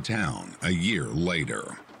leave the town a year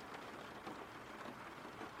later.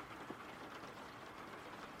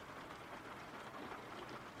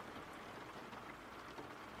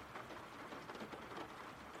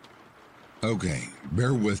 Okay,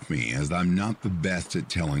 bear with me as I'm not the best at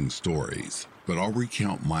telling stories, but I'll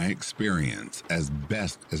recount my experience as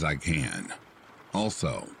best as I can.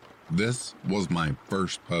 Also, this was my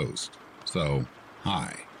first post, so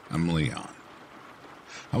hi, I'm Leon.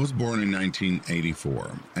 I was born in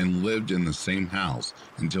 1984 and lived in the same house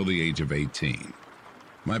until the age of 18.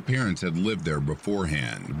 My parents had lived there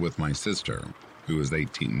beforehand with my sister, who is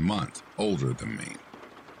 18 months older than me.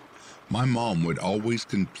 My mom would always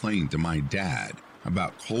complain to my dad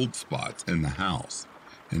about cold spots in the house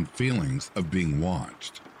and feelings of being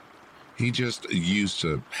watched. He just used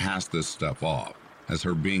to pass this stuff off as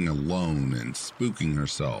her being alone and spooking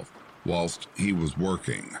herself whilst he was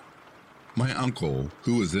working. My uncle,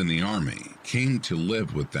 who was in the army, came to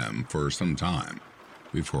live with them for some time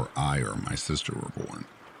before I or my sister were born.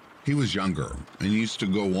 He was younger and used to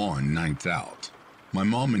go on nights out. My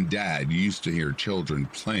mom and dad used to hear children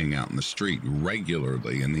playing out in the street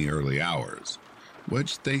regularly in the early hours,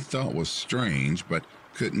 which they thought was strange but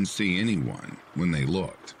couldn't see anyone when they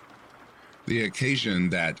looked. The occasion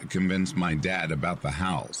that convinced my dad about the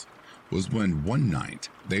house was when one night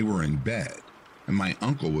they were in bed and my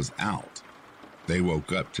uncle was out. They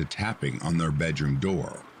woke up to tapping on their bedroom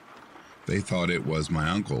door. They thought it was my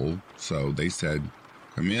uncle, so they said,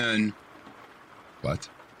 "Come in." But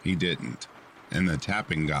he didn't, and the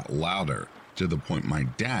tapping got louder to the point my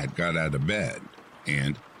dad got out of bed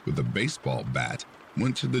and, with a baseball bat,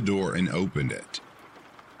 went to the door and opened it.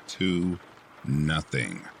 To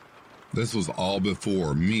nothing. This was all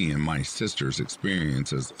before me and my sister's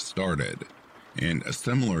experiences started, and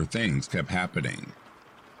similar things kept happening.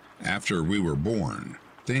 After we were born,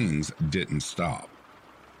 things didn't stop.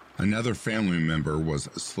 Another family member was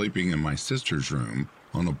sleeping in my sister's room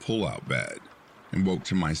on a pull-out bed and woke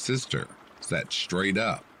to my sister sat straight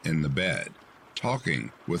up in the bed,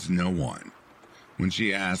 talking with no one. When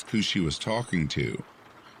she asked who she was talking to,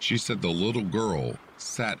 she said the little girl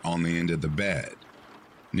sat on the end of the bed.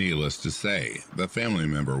 Needless to say, the family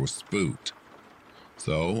member was spooked.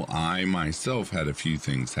 So I myself had a few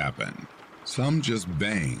things happen. Some just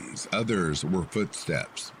bangs, others were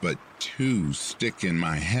footsteps, but two stick in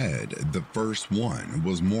my head. The first one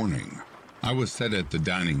was morning. I was sat at the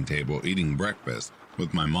dining table eating breakfast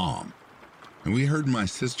with my mom, and we heard my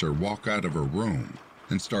sister walk out of her room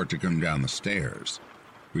and start to come down the stairs.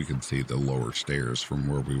 We could see the lower stairs from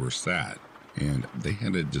where we were sat, and they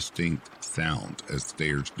had a distinct sound as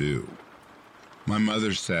stairs do. My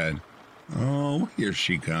mother said, "Oh, here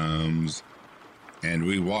she comes." And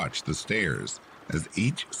we watched the stairs as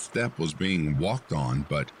each step was being walked on,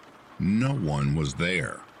 but no one was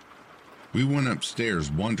there. We went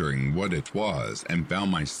upstairs wondering what it was and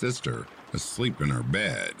found my sister asleep in her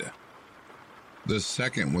bed. The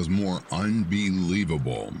second was more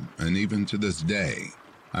unbelievable, and even to this day,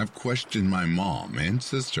 I've questioned my mom and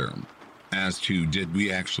sister as to did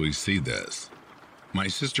we actually see this. My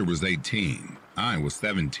sister was 18, I was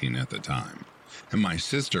 17 at the time, and my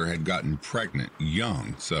sister had gotten pregnant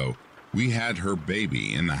young, so we had her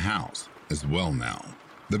baby in the house as well now.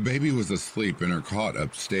 The baby was asleep in her cot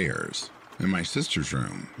upstairs in my sister's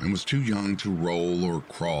room and was too young to roll or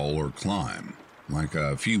crawl or climb, like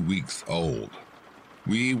a few weeks old.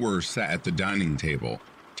 We were sat at the dining table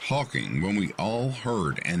talking when we all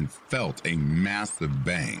heard and felt a massive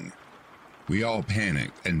bang. We all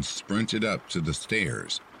panicked and sprinted up to the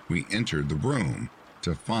stairs. We entered the room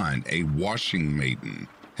to find a washing maiden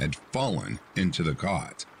had fallen into the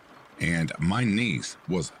cot, and my niece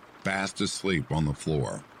was fast asleep on the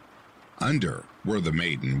floor, under where the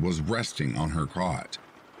maiden was resting on her cot.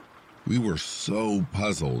 We were so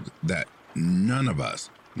puzzled that none of us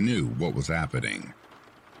knew what was happening.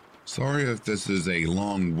 Sorry if this is a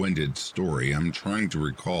long-winded story. I'm trying to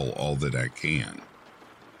recall all that I can.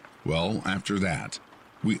 Well, after that,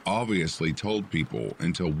 we obviously told people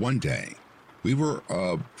until one day we were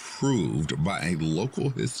approved by a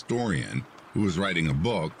local historian who was writing a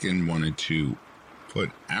book and wanted to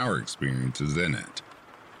put our experiences in it.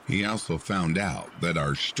 He also found out that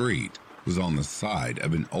our street was on the side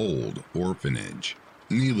of an old orphanage.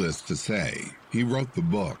 Needless to say, he wrote the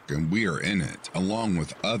book and we are in it, along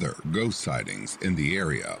with other ghost sightings in the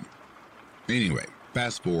area. Anyway,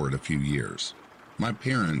 fast forward a few years. My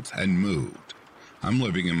parents had moved. I'm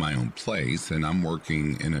living in my own place and I'm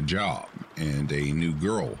working in a job, and a new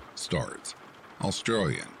girl starts,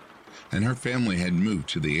 Australian, and her family had moved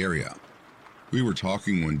to the area. We were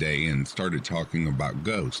talking one day and started talking about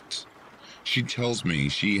ghosts. She tells me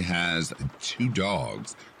she has 2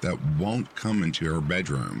 dogs that won't come into her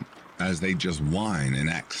bedroom as they just whine and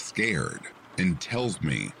act scared, and tells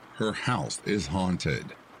me her house is haunted.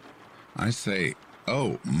 I say,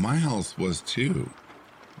 "Oh, my house was too."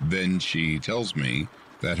 Then she tells me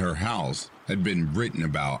that her house had been written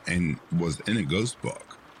about and was in a ghost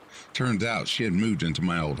book. Turns out she had moved into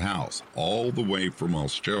my old house all the way from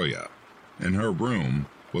Australia, and her room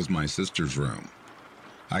was my sister's room.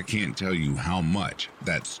 I can't tell you how much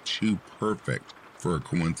that's too perfect for a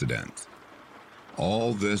coincidence.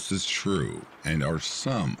 All this is true and are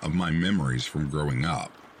some of my memories from growing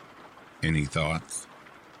up. Any thoughts?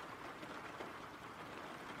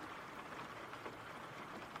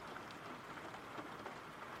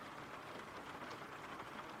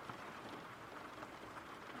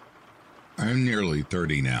 I'm nearly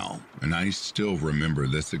 30 now, and I still remember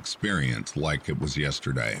this experience like it was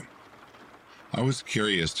yesterday. I was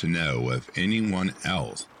curious to know if anyone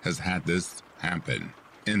else has had this happen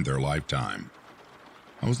in their lifetime.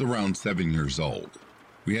 I was around 7 years old.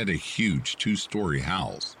 We had a huge 2-story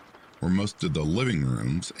house where most of the living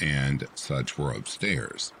rooms and such were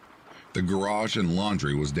upstairs. The garage and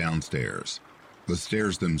laundry was downstairs. The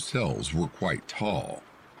stairs themselves were quite tall.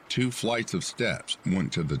 2 flights of steps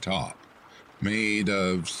went to the top, made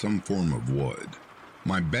of some form of wood.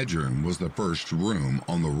 My bedroom was the first room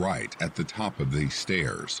on the right at the top of these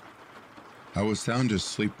stairs. I was sound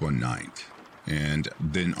asleep one night, and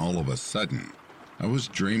then all of a sudden, I was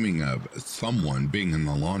dreaming of someone being in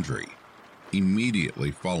the laundry.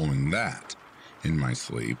 Immediately following that, in my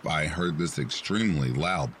sleep, I heard this extremely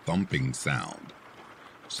loud thumping sound.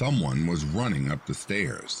 Someone was running up the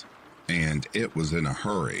stairs, and it was in a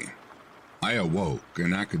hurry. I awoke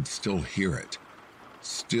and I could still hear it,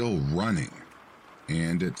 still running,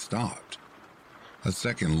 and it stopped. A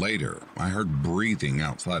second later, I heard breathing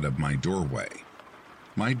outside of my doorway.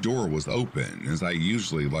 My door was open, as I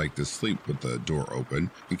usually like to sleep with the door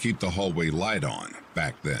open and keep the hallway light on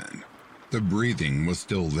back then. The breathing was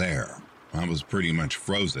still there. I was pretty much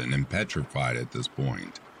frozen and petrified at this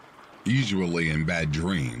point. Usually in bad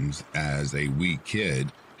dreams, as a wee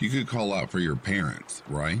kid, you could call out for your parents,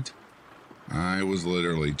 right? I was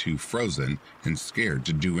literally too frozen and scared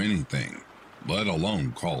to do anything, let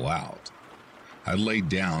alone call out. I laid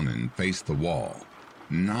down and faced the wall,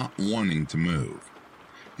 not wanting to move,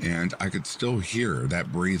 and I could still hear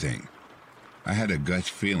that breathing. I had a gut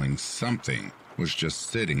feeling something was just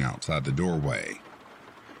sitting outside the doorway.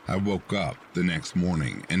 I woke up the next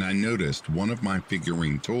morning and I noticed one of my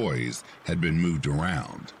figurine toys had been moved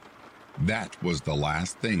around. That was the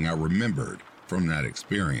last thing I remembered from that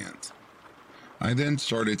experience. I then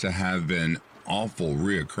started to have an awful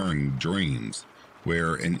reoccurring dreams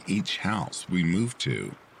where in each house we moved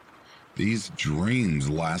to. These dreams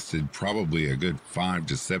lasted probably a good 5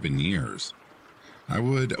 to 7 years. I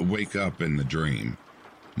would wake up in the dream.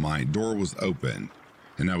 My door was open,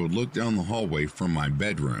 and I would look down the hallway from my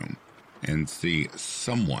bedroom and see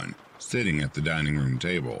someone sitting at the dining room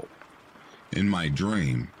table. In my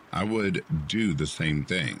dream, I would do the same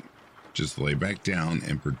thing, just lay back down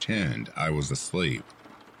and pretend I was asleep.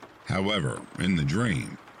 However, in the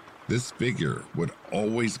dream, this figure would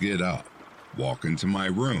always get up, walk into my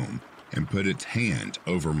room, and put its hand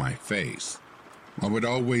over my face. I would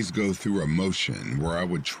always go through a motion where I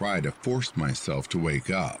would try to force myself to wake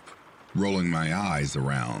up, rolling my eyes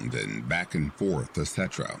around and back and forth,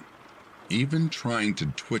 etc., even trying to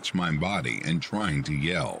twitch my body and trying to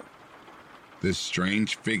yell. This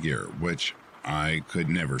strange figure, which I could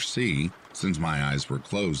never see since my eyes were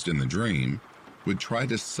closed in the dream, would try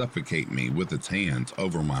to suffocate me with its hands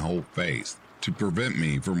over my whole face to prevent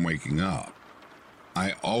me from waking up.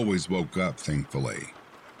 I always woke up, thankfully.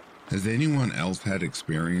 Has anyone else had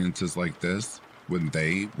experiences like this when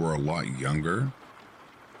they were a lot younger?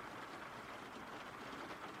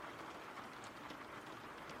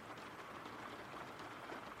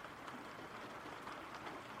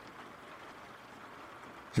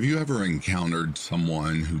 Have you ever encountered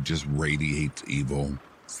someone who just radiates evil?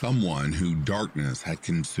 Someone who darkness had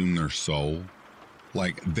consumed their soul?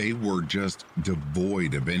 Like they were just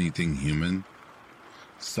devoid of anything human?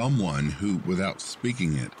 Someone who, without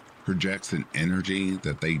speaking it, projects an energy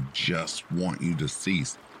that they just want you to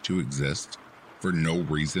cease to exist for no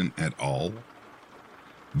reason at all?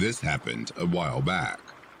 This happened a while back.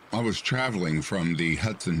 I was traveling from the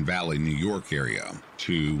Hudson Valley, New York area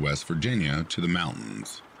to West Virginia to the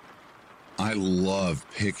mountains. I love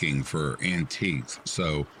picking for antiques,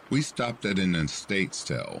 so we stopped at an estate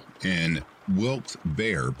sale in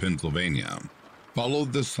Wilkes-Barre, Pennsylvania,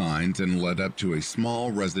 followed the signs and led up to a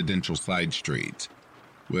small residential side street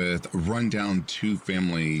with rundown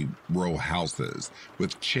two-family row houses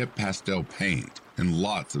with chipped pastel paint and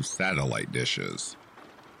lots of satellite dishes.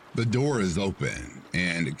 The door is open,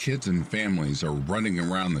 and kids and families are running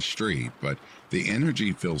around the street, but the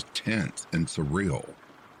energy feels tense and surreal.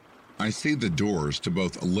 I see the doors to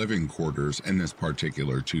both living quarters and this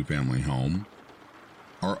particular two-family home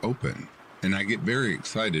are open, and I get very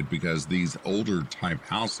excited because these older type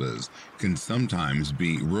houses can sometimes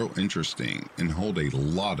be real interesting and hold a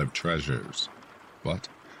lot of treasures. But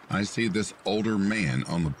I see this older man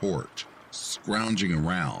on the porch, scrounging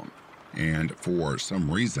around, and for some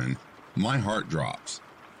reason, my heart drops.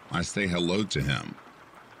 I say hello to him,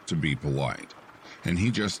 to be polite, and he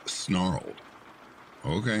just snarled.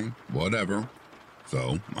 Okay, whatever.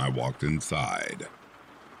 So I walked inside.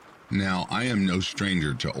 Now, I am no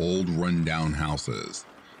stranger to old run-down houses.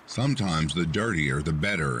 Sometimes the dirtier the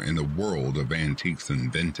better in the world of antiques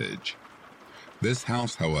and vintage. This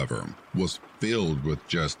house, however, was filled with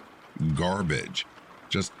just garbage,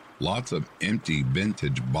 just lots of empty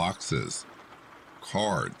vintage boxes,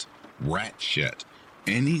 cards, rat shit.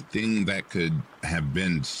 Anything that could have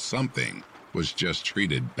been something was just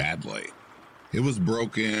treated badly. It was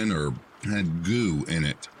broken or had goo in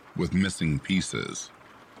it with missing pieces.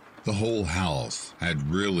 The whole house had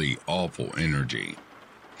really awful energy,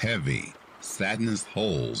 heavy, sadness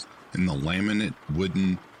holes in the laminate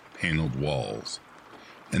wooden paneled walls.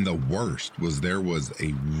 And the worst was there was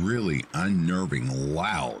a really unnerving,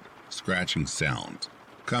 loud scratching sound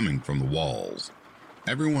coming from the walls.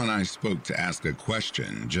 Everyone I spoke to ask a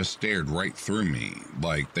question just stared right through me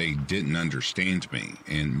like they didn't understand me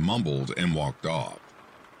and mumbled and walked off.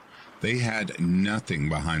 They had nothing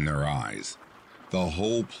behind their eyes. The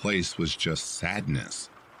whole place was just sadness.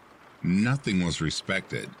 Nothing was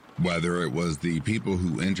respected, whether it was the people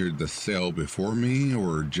who entered the sale before me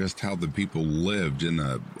or just how the people lived in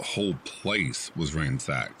the whole place was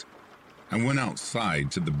ransacked. I went outside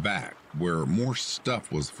to the back where more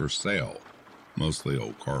stuff was for sale, mostly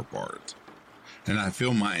old car parts, and I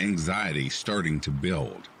feel my anxiety starting to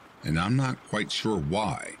build, and I'm not quite sure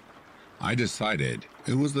why. I decided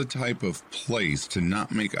it was the type of place to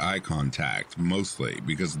not make eye contact, mostly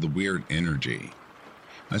because of the weird energy.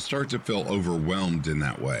 I start to feel overwhelmed in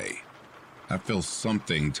that way. I feel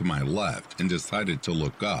something to my left and decided to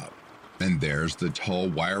look up, and there's the tall,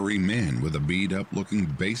 wiry man with a beat-up looking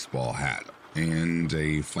baseball hat and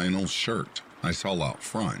a flannel shirt I saw out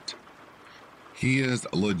front. He is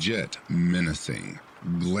legit menacing,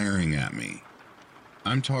 glaring at me.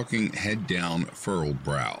 I'm talking head down, furrowed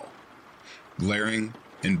brow, glaring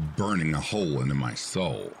and burning a hole into my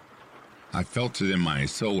soul. I felt it in my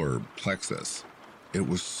solar plexus. It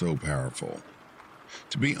was so powerful.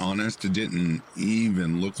 To be honest, it didn't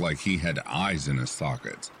even look like he had eyes in his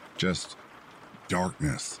sockets, just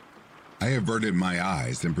darkness. I averted my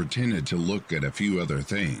eyes and pretended to look at a few other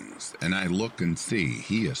things, and I look and see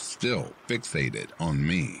he is still fixated on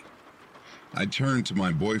me. I turned to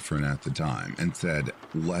my boyfriend at the time and said,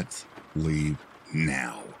 "Let's leave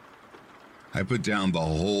now." I put down the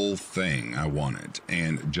whole thing I wanted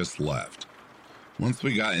and just left. Once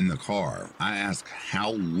we got in the car, I asked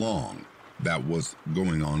how long that was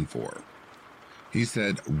going on for. He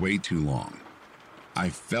said way too long. I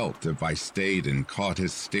felt if I stayed and caught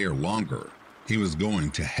his stare longer, he was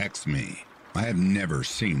going to hex me. I have never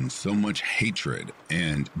seen so much hatred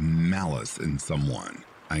and malice in someone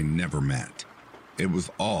I never met. It was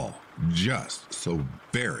all just so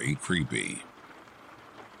very creepy.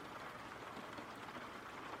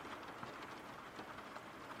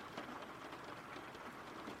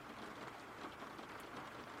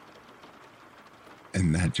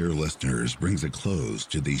 And that, dear listeners, brings a close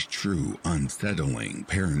to these true, unsettling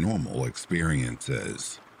paranormal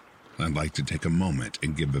experiences. I'd like to take a moment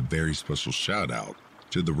and give a very special shout out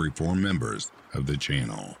to the reform members of the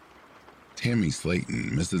channel. Tammy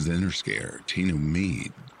Slayton, Mrs. Interscare, Tina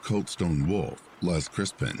Mead, Coldstone Wolf, Les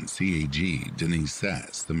Crispin, CAG, Denise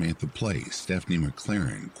Sess, Samantha Place, Stephanie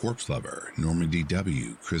McLaren, Corpse Lover, Norma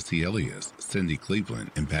D.W., Chrissy Elias, Cindy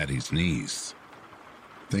Cleveland, and Patty's niece.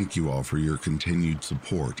 Thank you all for your continued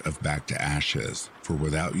support of Back to Ashes, for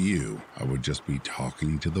without you, I would just be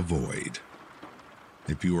talking to the void.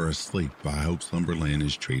 If you are asleep, I hope Slumberland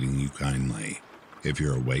is treating you kindly. If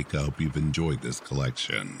you're awake, I hope you've enjoyed this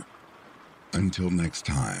collection. Until next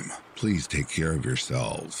time, please take care of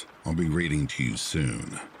yourselves. I'll be reading to you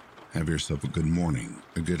soon. Have yourself a good morning,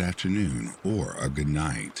 a good afternoon, or a good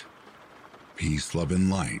night. Peace, love, and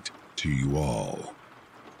light to you all.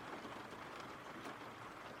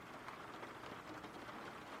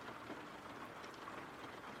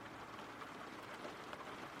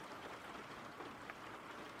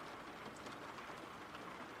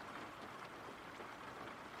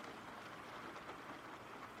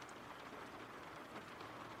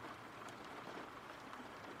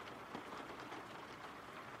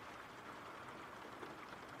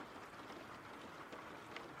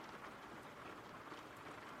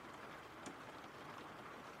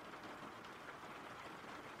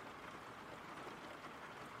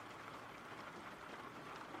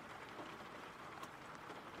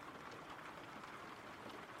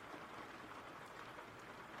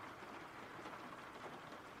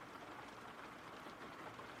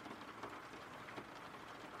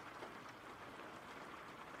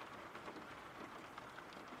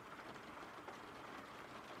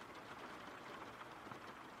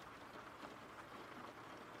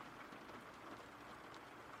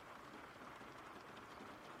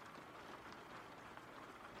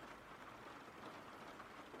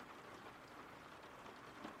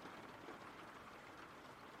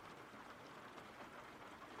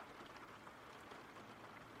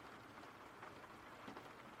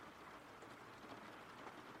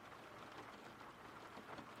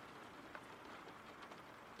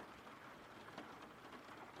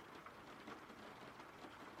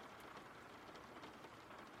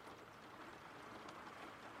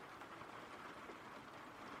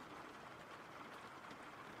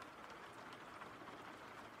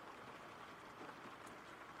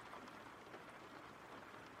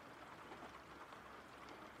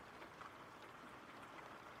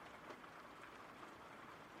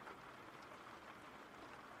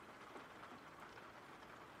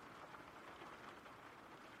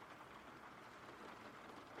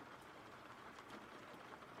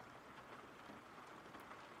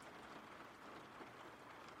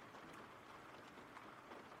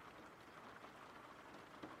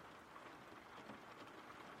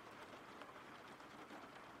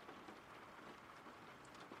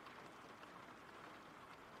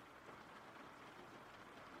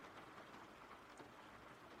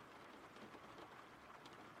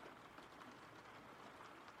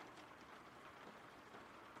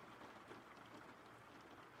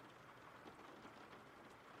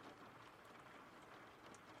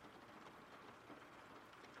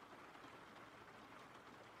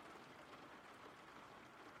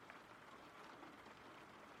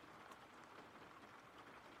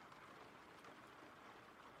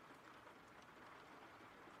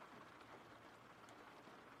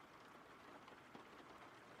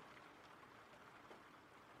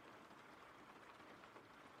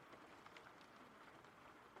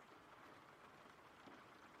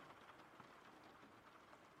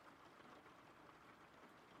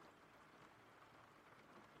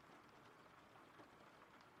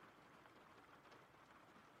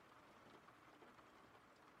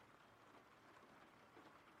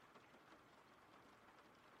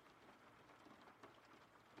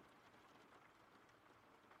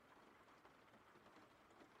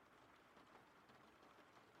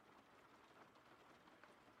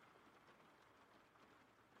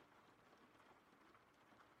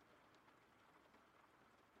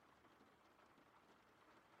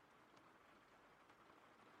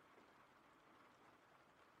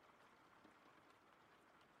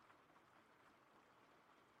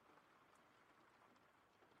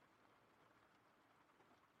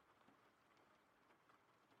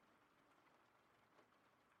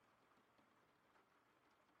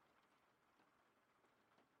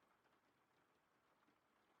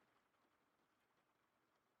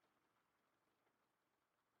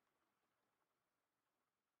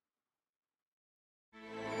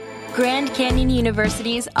 Grand Canyon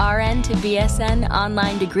University's RN to BSN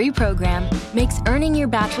online degree program makes earning your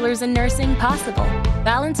bachelor's in nursing possible.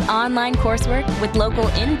 Balance online coursework with local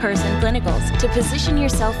in-person clinicals to position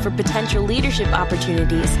yourself for potential leadership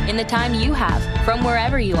opportunities in the time you have from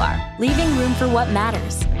wherever you are, leaving room for what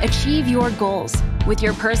matters. Achieve your goals with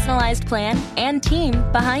your personalized plan and team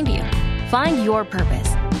behind you. Find your purpose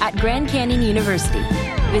at Grand Canyon University.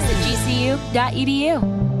 Visit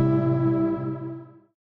gcu.edu.